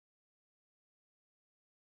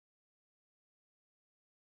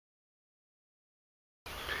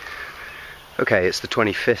Okay, it's the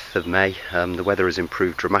 25th of May. The weather has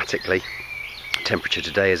improved dramatically. Temperature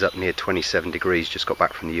today is up near 27 degrees, just got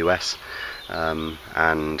back from the US,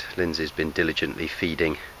 and Lindsay's been diligently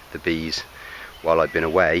feeding the bees while I've been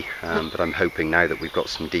away, but I'm hoping now that we've got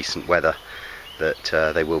some decent weather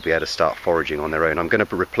that they will be able to start foraging on their own. I'm going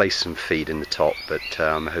to replace some feed in the top, but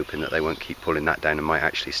I'm hoping that they won't keep pulling that down and might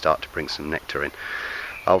actually start to bring some nectar in.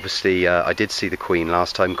 Obviously I did see the queen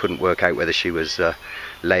last time, couldn't work out whether she was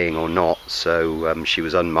laying or not, so she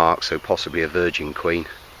was unmarked, so possibly a virgin queen.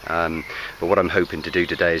 But what I'm hoping to do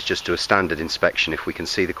today is just do a standard inspection. If we can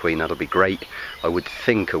see the queen, that'll be great. I would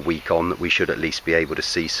think a week on that we should at least be able to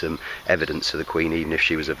see some evidence of the queen, even if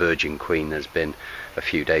she was a virgin queen. There's been a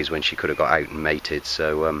few days when she could have got out and mated,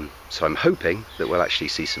 so I'm hoping that we'll actually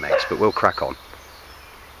see some eggs, but we'll crack on.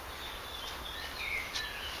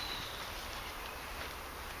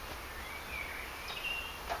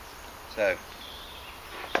 So,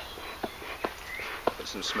 put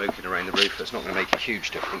some smoking around the roof. That's not going to make a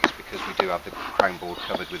huge difference because we do have the crown board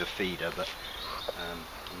covered with a feeder, but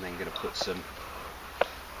I'm then going to put some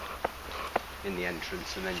in the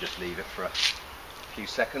entrance and then just leave it for a few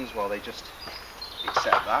seconds while they just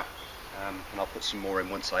accept that, and I'll put some more in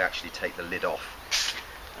once I actually take the lid off.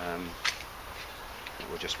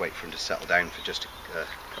 We'll just wait for them to settle down for just a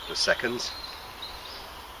couple of seconds.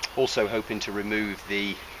 Also hoping to remove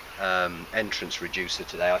the entrance reducer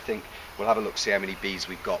today. I think we'll have a look, see how many bees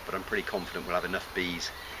we've got, but I'm pretty confident we'll have enough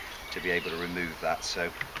bees to be able to remove that,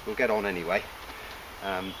 so we'll get on anyway,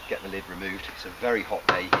 get the lid removed. It's a very hot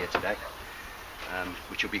day here today,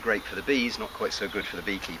 which will be great for the bees, not quite so good for the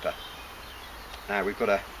beekeeper. Now we've got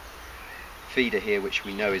a feeder here which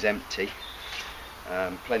we know is empty,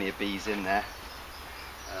 plenty of bees in there,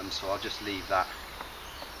 so I'll just leave that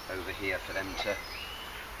over here for them to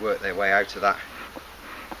work their way out of that.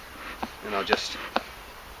 And I'll just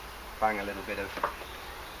bang a little bit of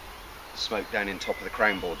smoke down in top of the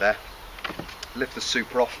crown board there. Lift the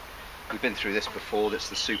super off. We've been through this before. That's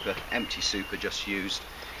the super, empty super just used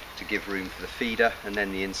to give room for the feeder, and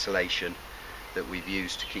then the insulation that we've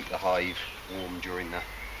used to keep the hive warm during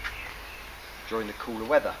the cooler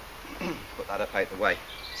weather. Put that up out the way.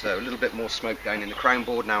 So a little bit more smoke down in the crown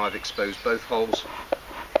board. Now I've exposed both holes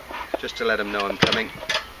just to let them know I'm coming.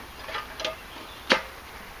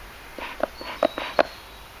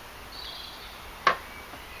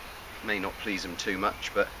 May not please them too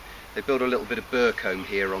much, but they build a little bit of burr comb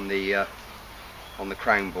here on the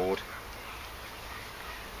crown board,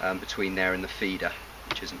 between there and the feeder,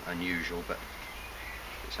 which isn't unusual, but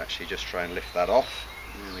let's actually just try and lift that off.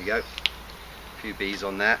 There we go, a few bees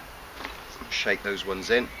on there. Shake those ones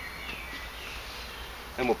in,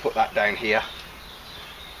 and we'll put that down here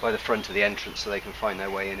by the front of the entrance so they can find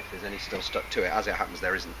their way in if there's any still stuck to it. As it happens,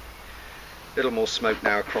 there isn't. A little more smoke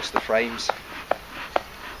now across the frames.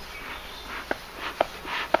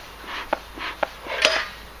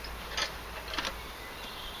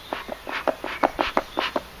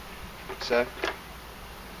 So,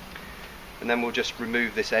 and then we'll just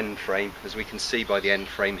remove this end frame. As we can see by the end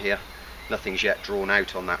frame here, nothing's yet drawn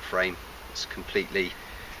out on that frame. It's completely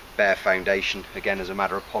bare foundation. Again, as a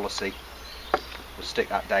matter of policy, we'll stick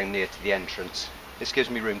that down near to the entrance. This gives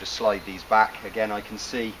me room to slide these back. Again, I can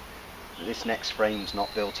see that this next frame's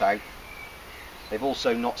not built out. They've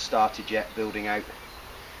also not started yet building out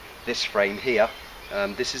this frame here.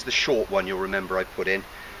 This is the short one, you'll remember I put in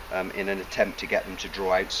an attempt to get them to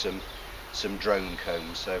draw out some drone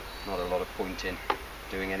combs, so not a lot of point in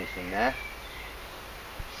doing anything there.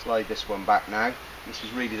 Slide this one back now. This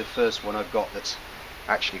is really the first one I've got that's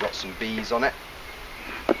actually got some bees on it.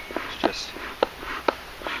 Let's just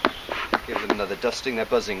give them another dusting. They're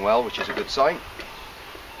buzzing well, which is a good sign.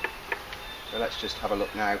 So let's just have a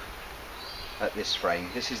look now at this frame.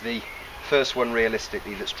 This is the first one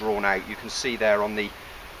realistically that's drawn out. You can see there on the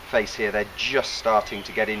face here, they're just starting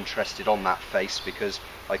to get interested on that face, because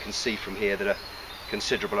I can see from here that a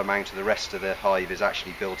considerable amount of the rest of the hive is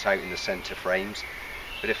actually built out in the centre frames.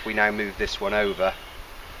 But if we now move this one over,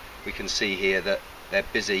 we can see here that they're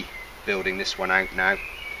busy building this one out now.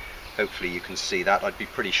 Hopefully you can see that. I'd be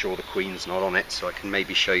pretty sure the queen's not on it, so I can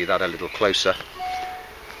maybe show you that a little closer.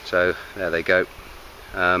 So there they go,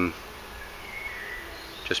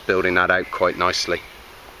 just building that out quite nicely.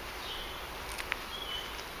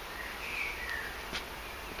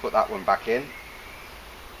 Put that one back in.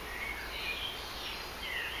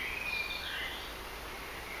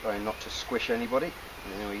 Trying not to squish anybody.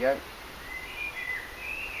 There we go.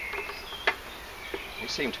 They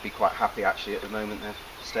seem to be quite happy actually at the moment. They're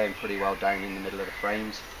staying pretty well down in the middle of the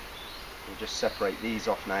frames. We'll just separate these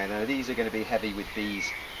off now. Now these are going to be heavy with bees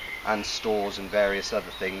and stores and various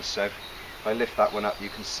other things, so If I lift that one up, you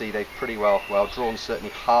can see they've pretty well drawn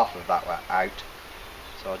certainly half of that out.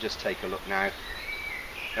 So I'll just take a look now.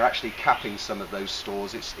 They're actually capping some of those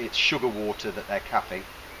stores. It's sugar water that they're capping.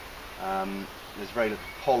 There's very little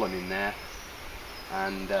pollen in there,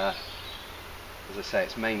 and as I say,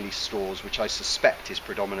 it's mainly stores, which I suspect is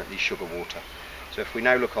predominantly sugar water. So if we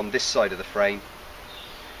now look on this side of the frame,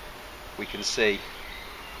 we can see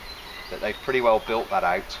that they've pretty well built that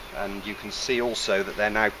out, and you can see also that they're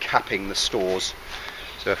now capping the stores.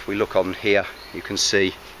 So if we look on here, you can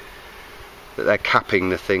see that they're capping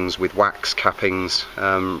the things with wax cappings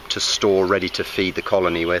to store ready to feed the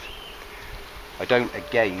colony with. I don't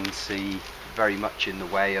again see very much in the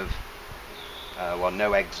way of well,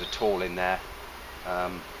 no eggs at all in there,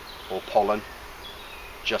 or pollen,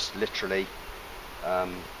 just literally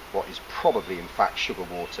what is probably in fact sugar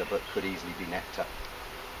water, but could easily be nectar.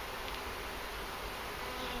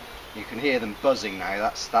 You can hear them buzzing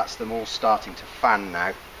now. That's them all starting to fan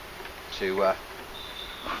now to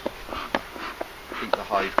keep the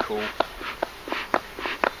hive cool.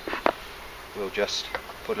 We'll just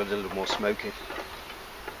put a little more smoke in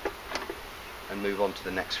and move on to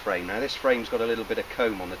the next frame. Now this frame's got a little bit of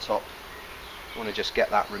comb on the top. I want to just get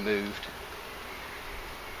that removed.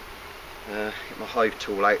 Get my hive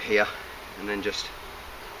tool out here and then just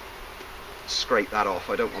scrape that off.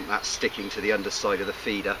 I don't want that sticking to the underside of the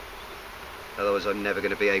feeder, otherwise I'm never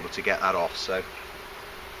going to be able to get that off. So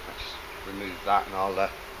let's remove that, and I'll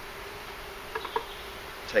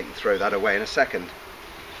take and throw that away in a second.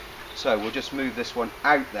 So we'll just move this one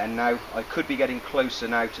out then. Now I could be getting closer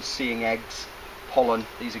now to seeing eggs, pollen.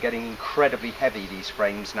 These are getting incredibly heavy, these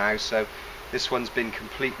frames now, so this one's been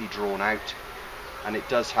completely drawn out, and it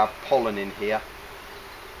does have pollen in here.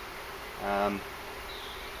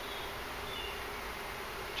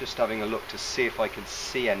 Just having a look to see if I can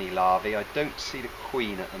see any larvae. I don't see the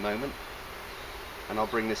queen at the moment, and I'll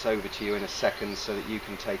bring this over to you in a second so that you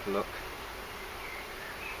can take a look.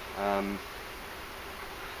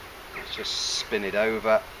 Let's just spin it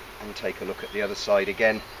over and take a look at the other side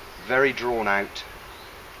again. Very drawn out,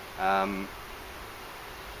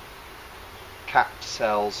 capped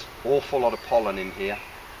cells, awful lot of pollen in here,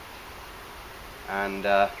 and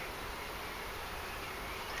not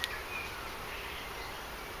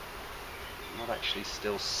actually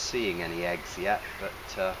still seeing any eggs yet,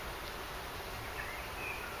 but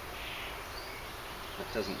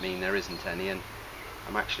that doesn't mean there isn't any, and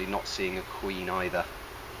I'm actually not seeing a queen either.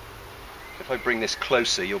 If I bring this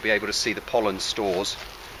closer, you'll be able to see the pollen stores.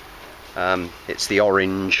 It's the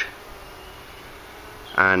orange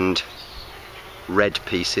and red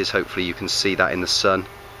pieces, hopefully you can see that in the sun,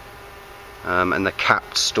 and the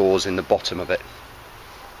capped stores in the bottom of it.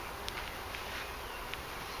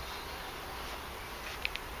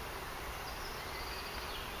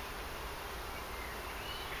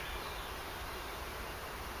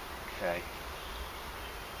 Okay,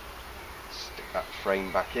 stick that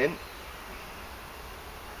frame back in.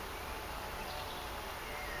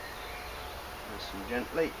 Nice and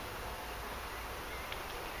gently.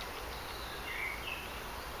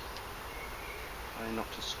 Try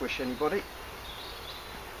not to squish anybody.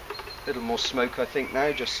 A little more smoke I think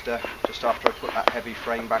now, just after I put that heavy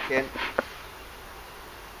frame back in.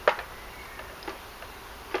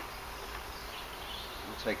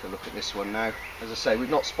 Take a look at this one now. As I say, we've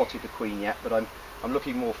not spotted the queen yet, but I'm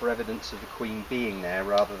looking more for evidence of the queen being there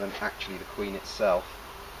rather than actually the queen itself.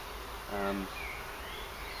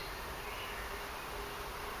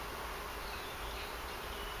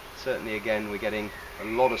 Certainly again we're getting a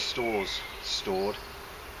lot of stores stored,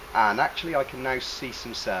 and actually I can now see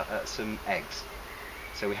some eggs.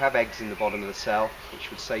 So we have eggs in the bottom of the cell,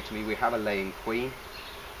 which would say to me we have a laying queen.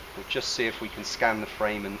 We'll just see if we can scan the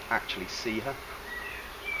frame and actually see her.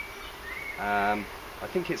 I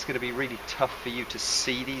think it's going to be really tough for you to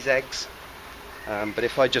see these eggs, but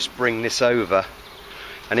if I just bring this over,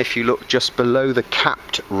 and if you look just below the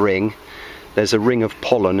capped ring, there's a ring of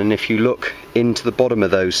pollen, and if you look into the bottom of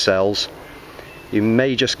those cells, you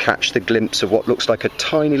may just catch the glimpse of what looks like a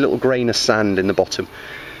tiny little grain of sand in the bottom,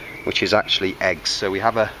 which is actually eggs. So we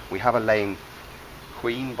have a laying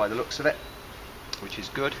queen by the looks of it, which is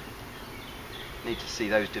good. Need to see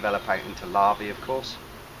those develop out into larvae, of course.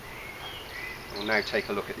 We'll now take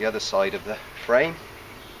a look at the other side of the frame.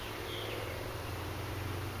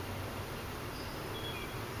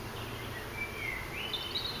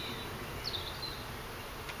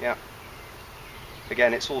 Yeah,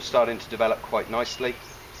 again it's all starting to develop quite nicely.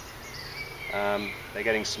 They're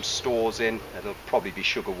getting some stores in. It'll probably be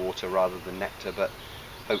sugar water rather than nectar, but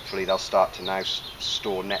hopefully they'll start to now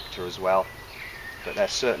store nectar as well. But they're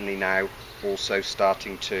certainly now also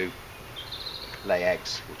starting to lay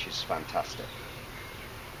eggs, which is fantastic.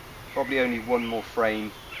 Probably only one more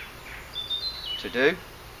frame to do.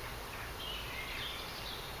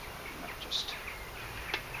 I've just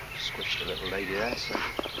squished a little lady there, so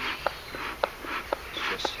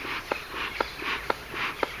let's just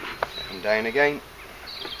come down again.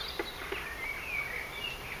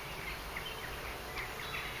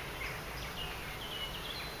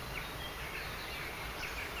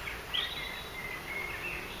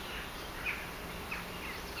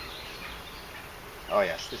 Oh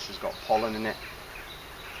yes, this has got pollen in it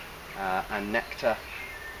and nectar,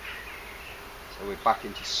 so we're back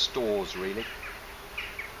into stores really.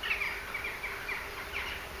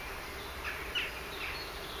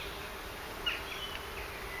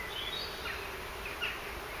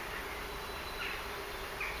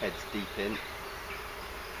 Heads deep in.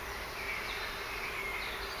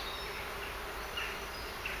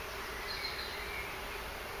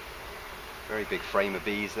 Very big frame of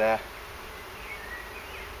bees there.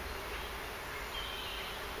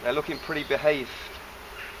 They're looking pretty behaved,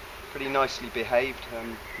 pretty nicely behaved.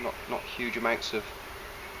 Not huge amounts of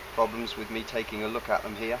problems with me taking a look at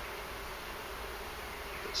them here,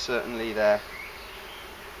 but certainly they're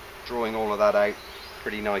drawing all of that out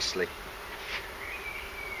pretty nicely.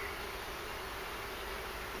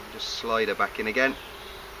 Just slide her back in again.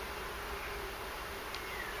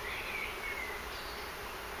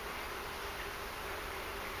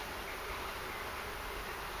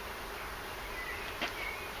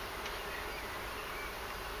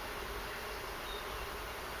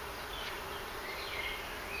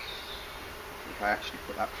 I actually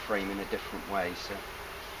put that frame in a different way, so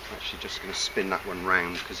I'm actually just going to spin that one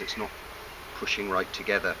round because it's not pushing right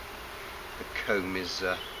together. The comb is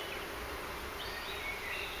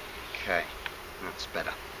okay, that's better.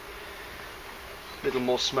 A little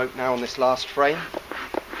more smoke now on this last frame.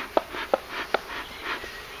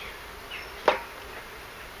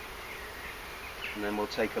 And then we'll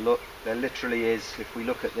take a look. There literally is, if we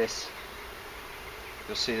look at this,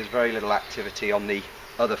 you'll see there's very little activity on the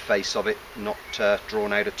other face of it, not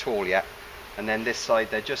drawn out at all yet, and then this side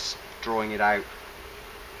they're just drawing it out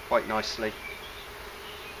quite nicely,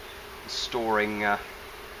 storing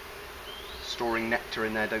nectar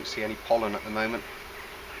in there. Don't see any pollen at the moment,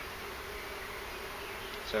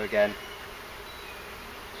 so again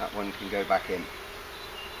that one can go back in.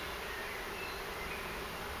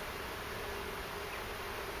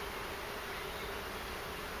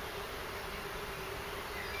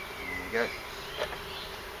 There we go.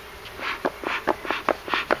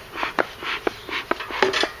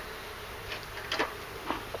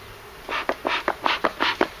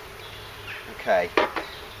 Okay,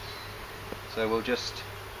 so we'll just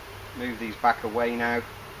move these back away now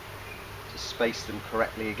to space them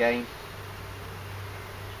correctly again.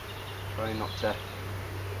 Try not to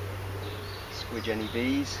squidge any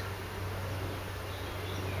bees.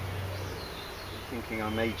 I'm thinking I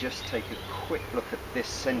may just take a quick look at this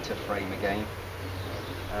centre frame again.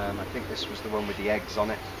 I think this was the one with the eggs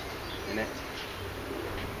on it, in it.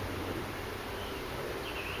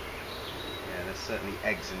 There's certainly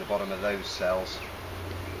eggs in the bottom of those cells.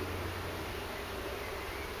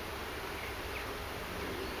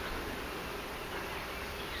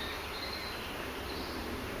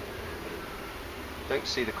 Don't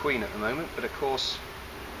see the queen at the moment, but of course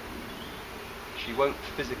she won't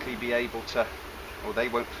physically be able to, or they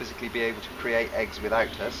won't physically be able to create eggs without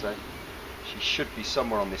her, so she should be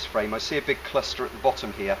somewhere on this frame. I see a big cluster at the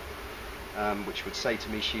bottom here, which would say to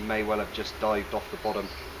me she may well have just dived off the bottom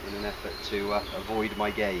in an effort to avoid my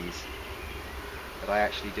gaze. But I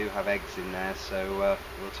actually do have eggs in there, so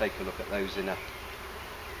we'll take a look at those in a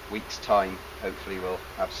week's time. Hopefully we'll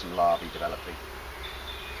have some larvae developing.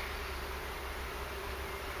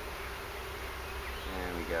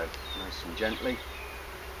 There we go, nice and gently.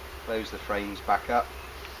 Close the frames back up.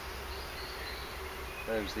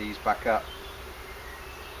 Close these back up.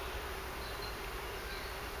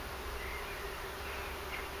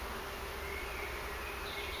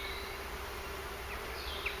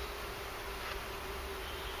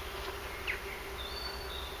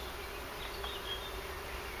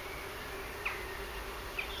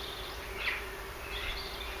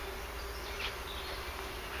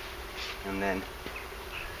 And then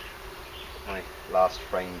my last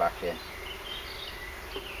frame back in.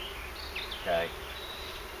 Okay,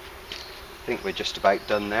 I think we're just about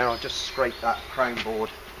done there. I'll just scrape that crown board.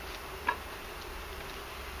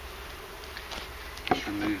 Just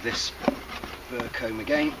remove this burr comb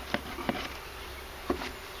again. Keep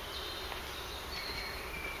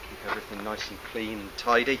everything nice and clean and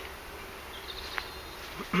tidy.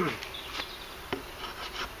 And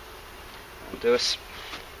do us.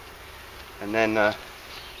 And then I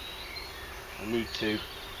need to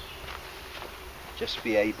just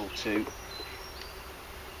be able to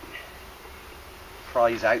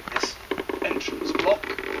prise out this entrance block.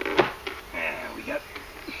 There we go.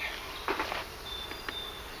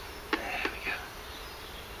 There we go.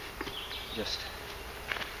 Just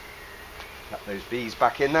get those bees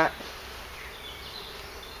back in there.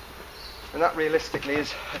 And that realistically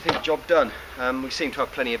is, I think, job done. We seem to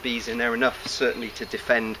have plenty of bees in there, enough certainly to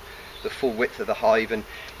defend the full width of the hive, and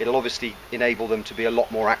it'll obviously enable them to be a lot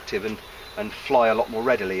more active and fly a lot more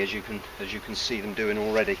readily, as you can see them doing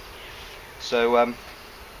already. So I'm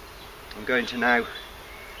going to now,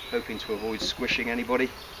 hoping to avoid squishing anybody,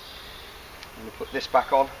 I'm going to put this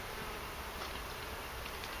back on,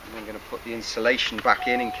 and I'm going to put the insulation back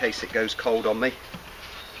in case it goes cold on me.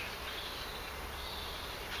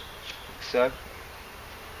 So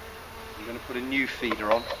I'm going to put a new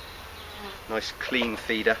feeder on, nice clean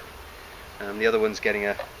feeder. The other one's getting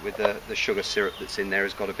with the sugar syrup that's in there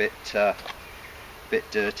has got a bit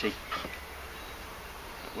dirty.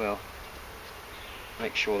 Well,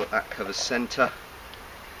 make sure that covers centre.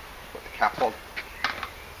 Put the cap on,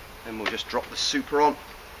 and we'll just drop the super on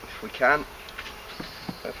if we can.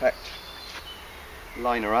 Perfect.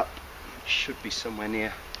 Line her up. It should be somewhere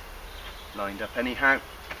near lined up anyhow.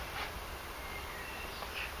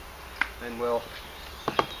 Then we'll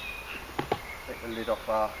take the lid off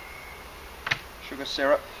our sugar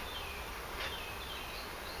syrup,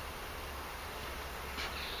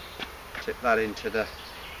 tip that into the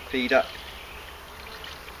feeder,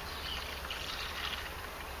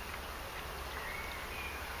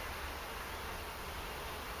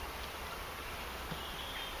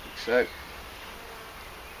 like so. And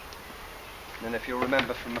then, if you'll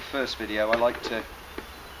remember from the first video, I like to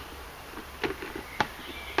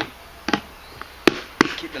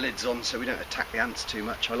keep the lids on so we don't attack the ants too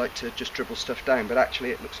much. I like to just dribble stuff down, but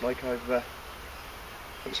actually it looks like I've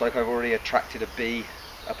already attracted a bee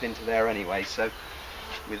up into there anyway. So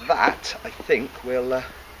with that, I think we'll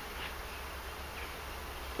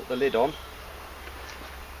put the lid on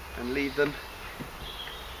and leave them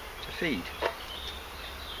to feed.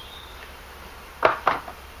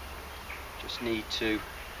 Just need to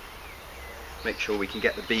make sure we can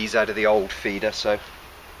get the bees out of the old feeder, so I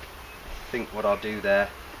think what I'll do there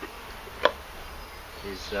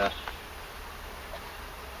is let's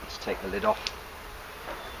take the lid off.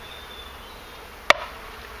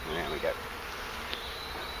 There we go.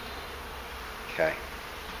 Okay.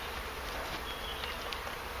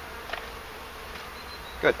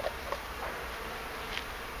 Good.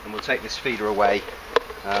 And we'll take this feeder away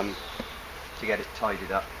to get it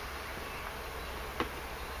tidied up.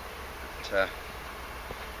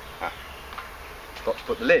 But, forgot to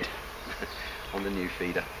put the lid on the new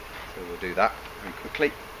feeder, so we'll do that very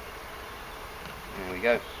quickly. There we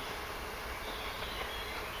go.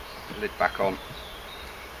 Lid back on,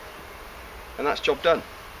 and that's job done.